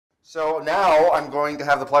So now I'm going to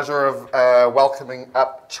have the pleasure of welcoming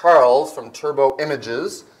up Charles from Turbo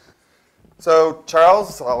Images. So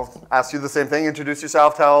Charles, I'll ask you the same thing. Introduce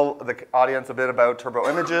yourself, tell the audience a bit about Turbo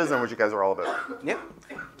Images and what you guys are all about. Yeah,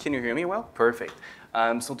 can you hear me well? Perfect.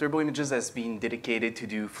 So Turbo Images has been dedicated to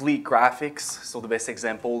do fleet graphics. So the best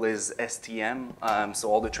example is STM. So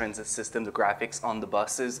all the transit system, the graphics on the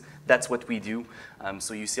buses, that's what we do.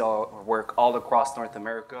 So you see our work all across North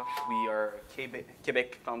America. We are a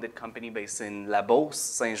Quebec-founded company based in La Beauce,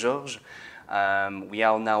 Saint-Georges. We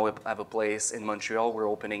all now have a place in Montreal. We're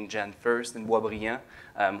opening Jan 1st in Boisbriand,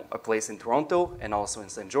 a place in Toronto, and also in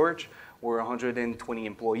St. George. We're 120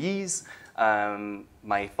 employees.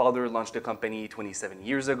 My father launched the company 27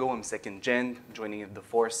 years ago. I'm second gen, joining the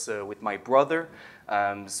force with my brother.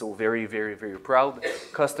 So very, very, very proud.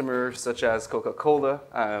 Customers such as Coca-Cola,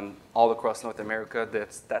 all across North America,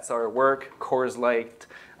 that's our work. Coors Light,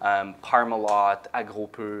 Parmalat,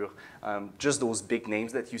 AgroPure, just those big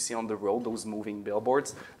names that you see on the road, those moving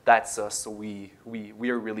billboards, that's us. So we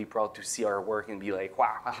are really proud to see our work and be like,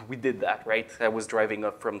 wow, we did that, right? I was driving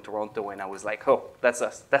up from Toronto and I was like, oh, that's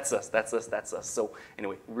us, that's us, that's us, that's us. So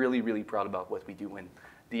anyway, really, really proud about what we do and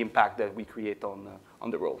the impact that we create on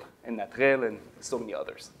the road, and Natrel and so many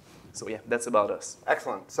others. So yeah, that's about us.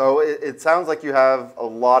 Excellent. So it sounds like you have a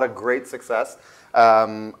lot of great success.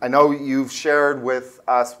 I know you've shared with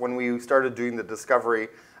us when we started doing the discovery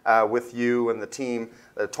with you and the team,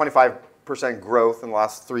 25% growth in the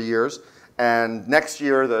last 3 years. And next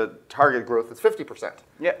year, the target growth is 50%.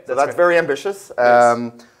 Yeah, so that's right. very ambitious.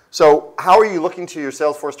 Yes. So how are you looking to your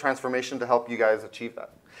SalesForce transformation to help you guys achieve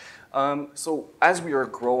that? So as we are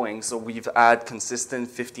growing, so we've had consistent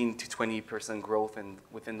 15 to 20% growth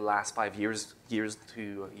within the last 5 years, years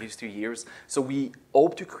to years. So we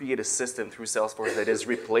hope to create a system through SalesForce that is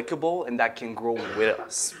replicable and that can grow with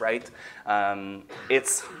us, right?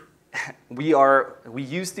 We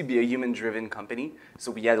used to be a human-driven company,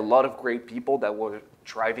 so we had a lot of great people that were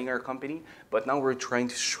driving our company, but now we're trying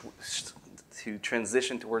to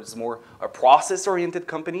transition towards more a process-oriented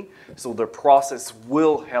company. So the process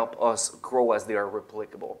will help us grow as they are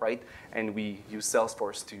replicable, right? And we use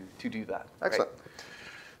SalesForce to do that. Excellent. Right?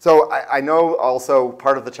 So I know also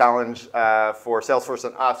part of the challenge for SalesForce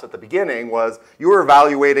and us at the beginning was you were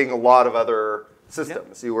evaluating a lot of other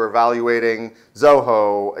systems. Yep. You were evaluating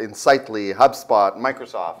Zoho, Insightly, HubSpot,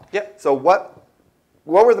 Microsoft. Yep. So what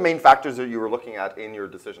were the main factors that you were looking at in your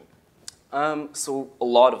decision? So a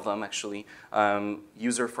lot of them actually.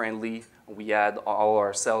 User-friendly. We had all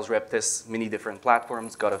our sales rep test many different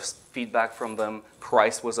platforms, got us feedback from them.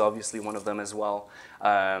 Price was obviously one of them as well.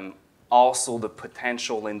 Also the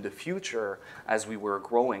potential in the future as we were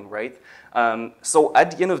growing, right? So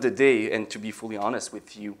at the end of the day, and to be fully honest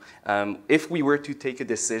with you, if we were to take a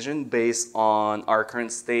decision based on our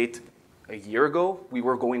current state a year ago, we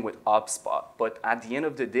were going with HubSpot. But at the end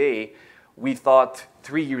of the day, we thought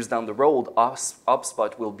 3 years down the road,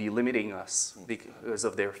 HubSpot will be limiting us because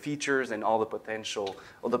of their features and all the potential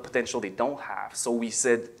they don't have. So we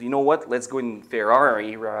said, you know what, let's go in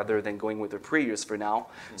Ferrari rather than going with the Prius for now.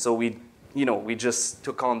 Mm-hmm. So we just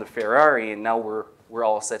took on the Ferrari, and now we're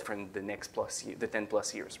all set for the next the 10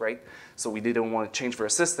 plus years, right? So we didn't want to change for a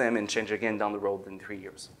system and change again down the road in 3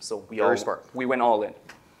 years. So we went all in.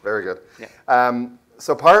 Very good. Yeah.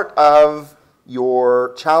 So part of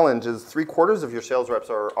your challenge is 3/4 of your sales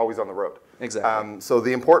reps are always on the road. Exactly. So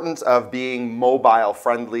the importance of being mobile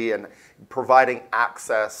friendly and providing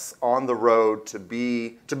access on the road to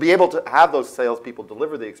be able to have those salespeople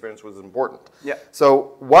deliver the experience was important. Yeah.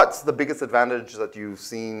 So what's the biggest advantage that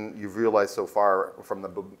you've realized so far from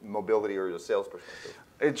the mobility or your sales perspective?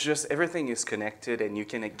 It's just everything is connected and you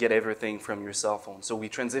can get everything from your cell phone. So we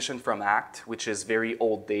transitioned from ACT, which is very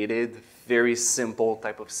old dated, very simple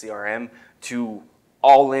type of CRM, to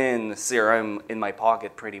all-in CRM in my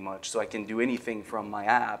pocket pretty much. So I can do anything from my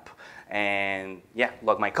app and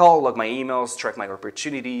log my call, log my emails, track my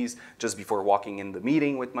opportunities just before walking in the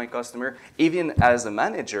meeting with my customer. Even as a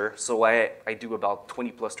manager, so I do about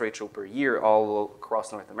 20 plus trade shows per year all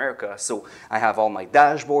across North America. So I have all my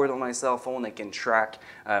dashboard on my cell phone. I can track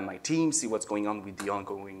my team, see what's going on with the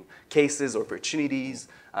ongoing cases, opportunities.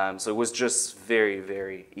 So it was just very,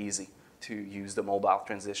 very easy to use the mobile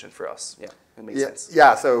transition for us. Yeah, it makes sense.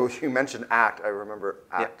 Yeah, so you mentioned ACT. I remember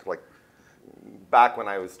ACT like back when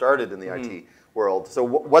I started in the IT world. So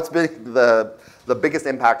what's been the biggest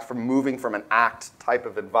impact from moving from an ACT type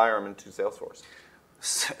of environment to SalesForce?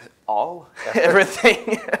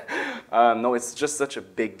 Everything. No, it's just such a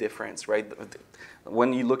big difference, right?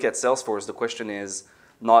 When you look at SalesForce, the question is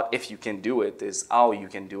not if you can do it, is how you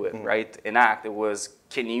can do it, right? In ACT, it was,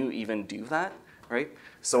 can you even do that, right?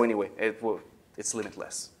 So anyway, it's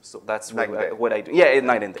limitless. So that's Night and day. what I do. Yeah,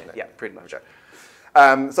 night and day. Yeah, pretty much.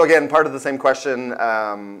 So again, part of the same question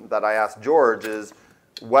that I asked George is,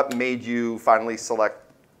 what made you finally select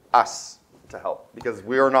us to help? Because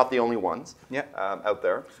we are not the only ones out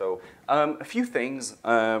there. So a few things.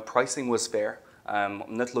 Pricing was fair. I'm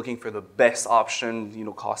not looking for the best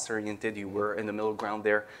option, cost-oriented. You were in the middle ground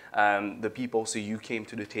there. The people, so you came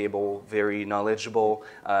to the table very knowledgeable.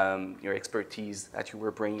 Your expertise that you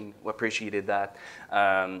were bringing, we appreciated that.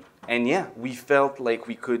 And yeah, we felt like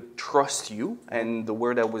we could trust you. And the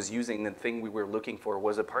word I was using, the thing we were looking for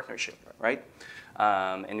was a partnership, right?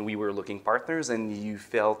 And we were looking partners, and you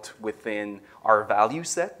felt within our value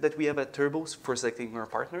set that we have at Turbos for selecting our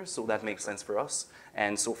partners, so that makes sense for us.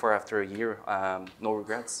 And so far, after a year, no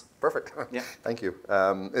regrets. Perfect. Yeah. Thank you.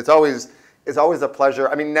 It's always a pleasure.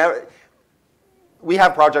 I mean, now we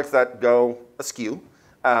have projects that go askew,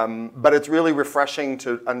 but it's really refreshing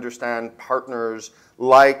to understand partners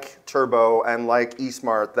like Turbo and like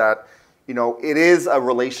eSmart that, it is a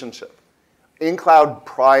relationship. InCloud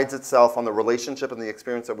prides itself on the relationship and the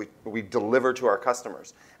experience that we deliver to our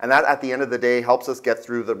customers. And that, at the end of the day, helps us get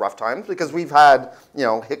through the rough times, because we've had,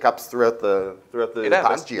 hiccups throughout the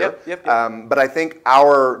past year. Yep. But I think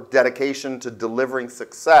our dedication to delivering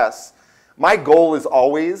success, my goal is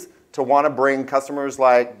always to want to bring customers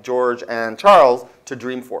like George and Charles to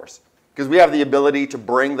Dreamforce, because we have the ability to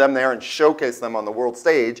bring them there and showcase them on the world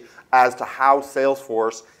stage as to how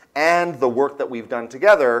Salesforce and the work that we've done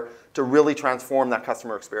together to really transform that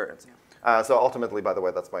customer experience. So ultimately, by the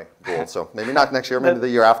way, that's my goal. So maybe not next year, maybe the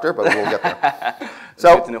year after, but we'll get there.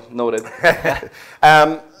 So good to know. Noted.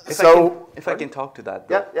 If I can talk to that,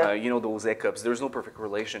 though, yeah. Those hiccups, there's no perfect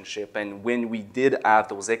relationship. And when we did have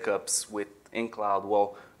those hiccups with InCloud,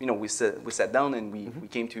 well, we sat down and we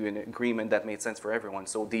came to an agreement that made sense for everyone.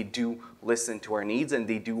 So they do listen to our needs, and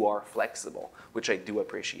they are flexible, which I do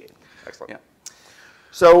appreciate. Excellent. Yeah.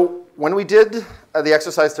 So when we did the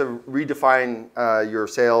exercise to redefine your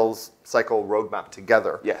sales cycle roadmap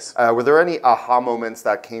together, yes, were there any aha moments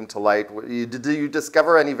that came to light? Did you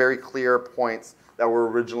discover any very clear points that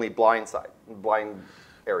were originally blind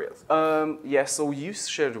areas? Yeah, so you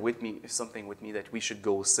shared something with me that we should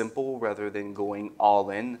go simple rather than going all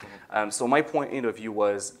in. So my point of view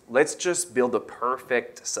was, let's just build a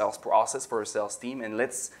perfect sales process for a sales team, and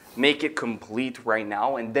let's make it complete right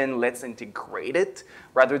now, and then let's integrate it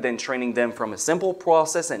rather than training them from a simple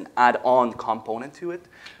process and add on component to it.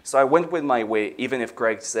 So I went with my way, even if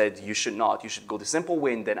Greg said you should not. You should go the simple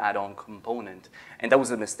way and then add on component. And that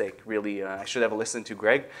was a mistake, really. I should have listened to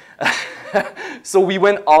Greg. So we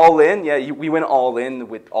went all in. Yeah, we went all in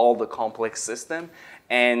with all the complex system.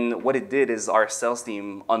 And what it did is our sales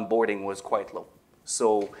team onboarding was quite low.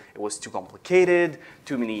 So it was too complicated,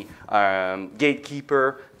 too many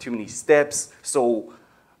gatekeeper, too many steps. So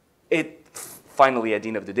it finally, at the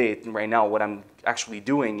end of the day, right now, what I'm actually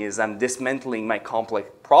doing is I'm dismantling my complex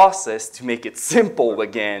process to make it simple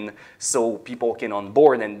again, so people can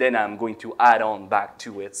onboard, and then I'm going to add on back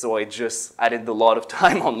to it. So I just added a lot of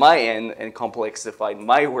time on my end and complexified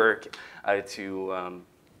my work to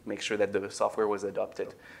make sure that the software was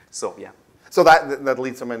adopted. So yeah. So that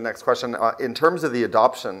leads to my next question. In terms of the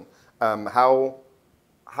adoption, how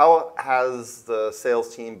has the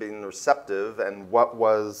sales team been receptive, and what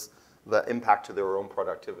was the impact to their own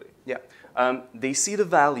productivity? Yeah, they see the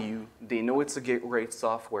value. They know it's a great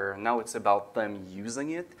software. Now it's about them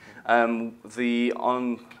using it. I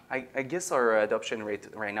guess our adoption rate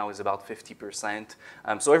right now is about 50%.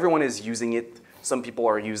 So everyone is using it. Some people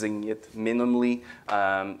are using it minimally.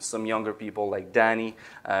 Some younger people like Danny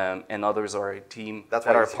and others are a team that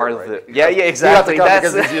are part of the. Yeah, exactly.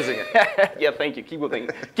 That's because he's using it. Yeah, thank you.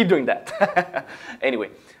 Keep doing that. Anyway,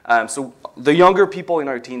 so the younger people in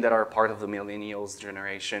our team that are part of the millennials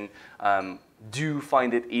generation do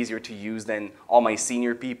find it easier to use than all my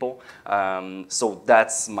senior people. So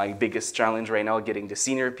that's my biggest challenge right now, getting the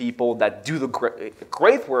senior people that do the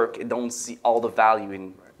great work and don't see all the value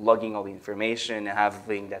in logging all the information and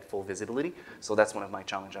having that full visibility. So that's one of my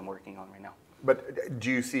challenges I'm working on right now. But do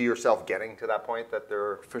you see yourself getting to that point that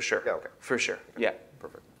they're... For sure. Yeah, okay. For sure, yeah.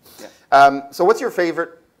 Perfect. Yeah. So what's your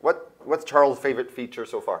favorite, what's Charles' favorite feature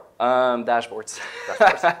so far? Dashboards.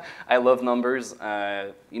 I love numbers.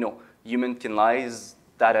 Human can lie,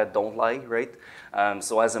 data don't lie, right?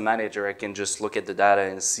 So as a manager, I can just look at the data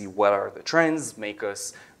and see what are the trends, make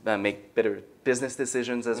us make better business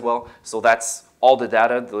decisions as well. So that's all the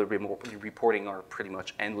data. The reporting are pretty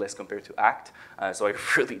much endless compared to Act. So I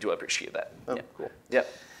really do appreciate that. Oh, yeah. Cool. Yeah.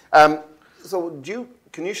 So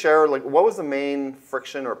can you share, what was the main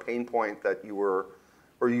friction or pain point that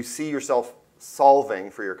you see yourself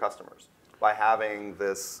solving for your customers by having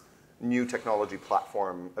this new technology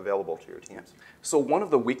platform available to your teams? So one of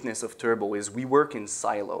the weaknesses of Turbo is we work in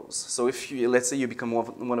silos. So if you, let's say you become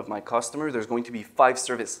one of my customers, there's going to be 5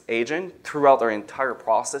 service agents throughout our entire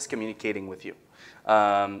process communicating with you.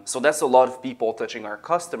 So that's a lot of people touching our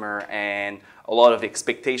customer, and a lot of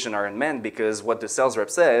expectation are unmet because what the sales rep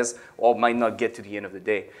says, well, might not get to the end of the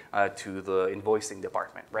day to the invoicing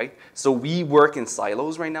department, right? So we work in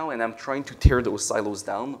silos right now, and I'm trying to tear those silos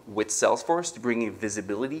down with SalesForce to bring in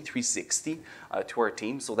visibility 360 to our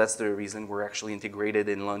team. So that's the reason we're actually integrated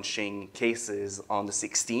in launching cases on the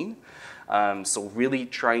 16th. So really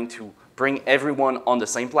trying to bring everyone on the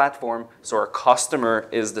same platform so our customer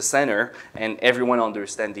is the center and everyone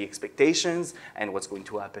understands the expectations and what's going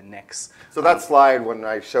to happen next. So that slide, when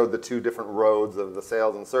I showed the 2 different roads of the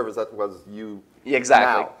sales and service, that was you.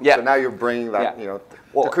 Exactly. Now. Yeah. So now you're bringing that, Yeah.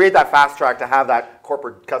 to create that fast track to have that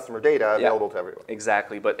corporate customer data available to everyone.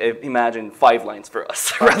 Exactly. But imagine 5 lines for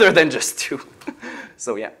us rather than just 2.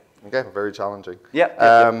 So yeah. Okay, very challenging.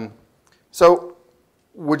 Yeah. So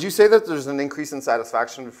would you say that there's an increase in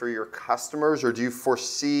satisfaction for your customers, or do you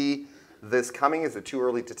foresee this coming? Is it too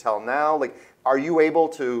early to tell now? Like, are you able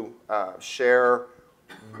to share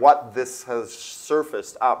what this has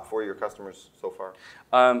surfaced up for your customers so far?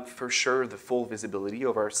 For sure, the full visibility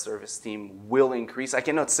of our service team will increase. I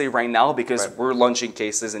cannot say right now because we're launching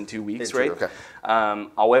cases in 2 weeks, right? Okay.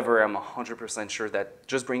 However, I'm 100% sure that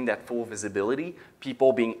just bringing that full visibility,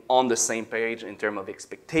 people being on the same page in terms of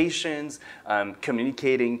expectations,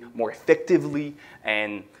 communicating more effectively,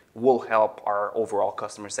 and will help our overall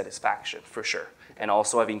customer satisfaction for sure. And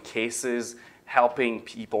also having cases helping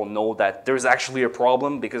people know that there's actually a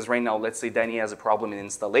problem, because right now, let's say Danny has a problem in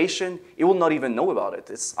installation, he will not even know about it.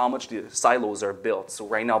 It's how much the silos are built. So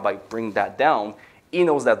right now, by bringing that down, he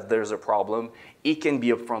knows that there's a problem. He can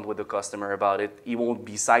be upfront with the customer about it. He won't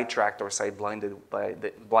be sidetracked or blindsided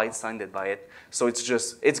by it. So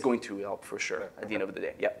it's going to help for sure at the end of the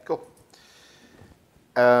day. Yeah. Cool.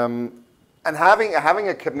 And having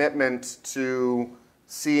a commitment to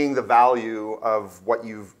seeing the value of what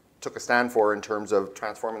you've took a stand for in terms of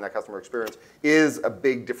transforming that customer experience is a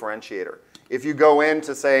big differentiator. If you go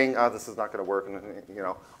into saying, oh, this is not going to work, and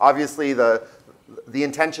obviously the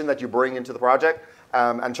intention that you bring into the project,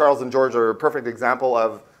 and Charles and George are a perfect example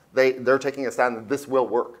of they're taking a stand that this will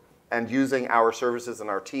work, and using our services and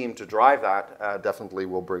our team to drive that definitely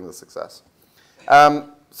will bring the success.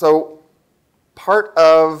 So part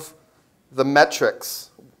of the metrics,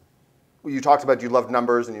 you talked about you loved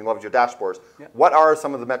numbers and you loved your dashboards. Yeah. What are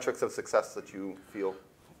some of the metrics of success that you feel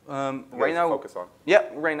right now focus on? Yeah,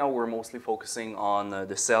 right now we're mostly focusing on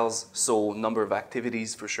the sales. So number of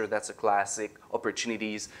activities, for sure, that's a classic.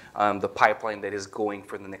 Opportunities, the pipeline that is going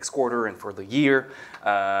for the next quarter and for the year.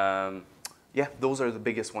 Yeah, those are the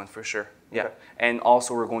biggest ones for sure. Yeah, okay. And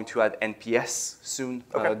also we're going to add NPS soon,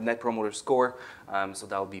 Net Promoter Score. So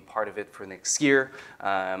that'll be part of it for next year.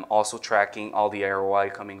 Also tracking all the ROI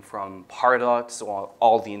coming from Pardot, so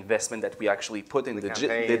all the investment that we actually put in the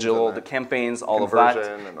digital, the campaigns, all of that.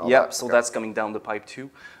 And all yep, that. so that's coming down the pipe too.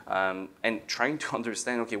 And trying to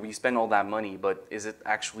understand, okay, we spend all that money, but is it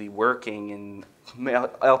actually working and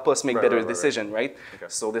help us make better decision, right? Okay.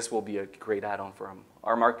 So this will be a great add-on from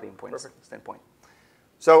our marketing standpoint.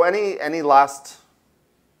 So any last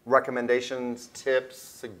recommendations, tips,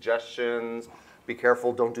 suggestions? Be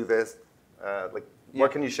careful, don't do this.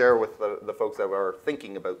 What can you share with the folks that are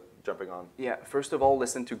thinking about jumping on? Yeah, first of all,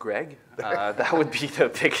 listen to Greg. That would be the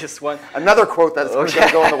biggest one. Another quote that's going to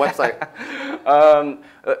go on the website.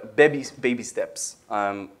 Baby steps.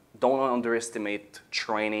 Don't underestimate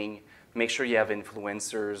training. Make sure you have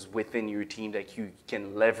influencers within your team that you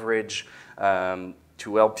can leverage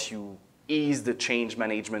to help you ease the change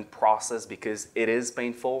management process, because it is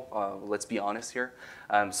painful. Let's be honest here.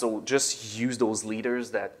 So just use those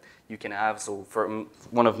leaders that you can have. So for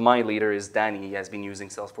one of my leaders is Danny. He has been using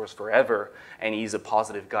Salesforce forever, and he's a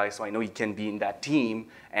positive guy. So I know he can be in that team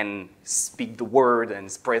and speak the word and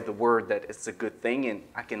spread the word that it's a good thing, and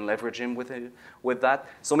I can leverage him with that.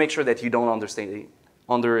 So make sure that you don't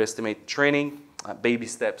underestimate training. Baby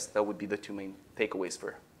steps. That would be the 2 main takeaways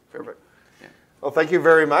for everybody. Well, thank you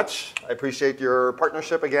very much. I appreciate your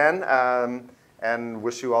partnership again, and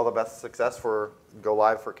wish you all the best success for go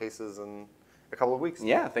live for cases in a couple of weeks.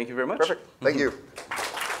 Yeah, thank you very much. Perfect. Thank you.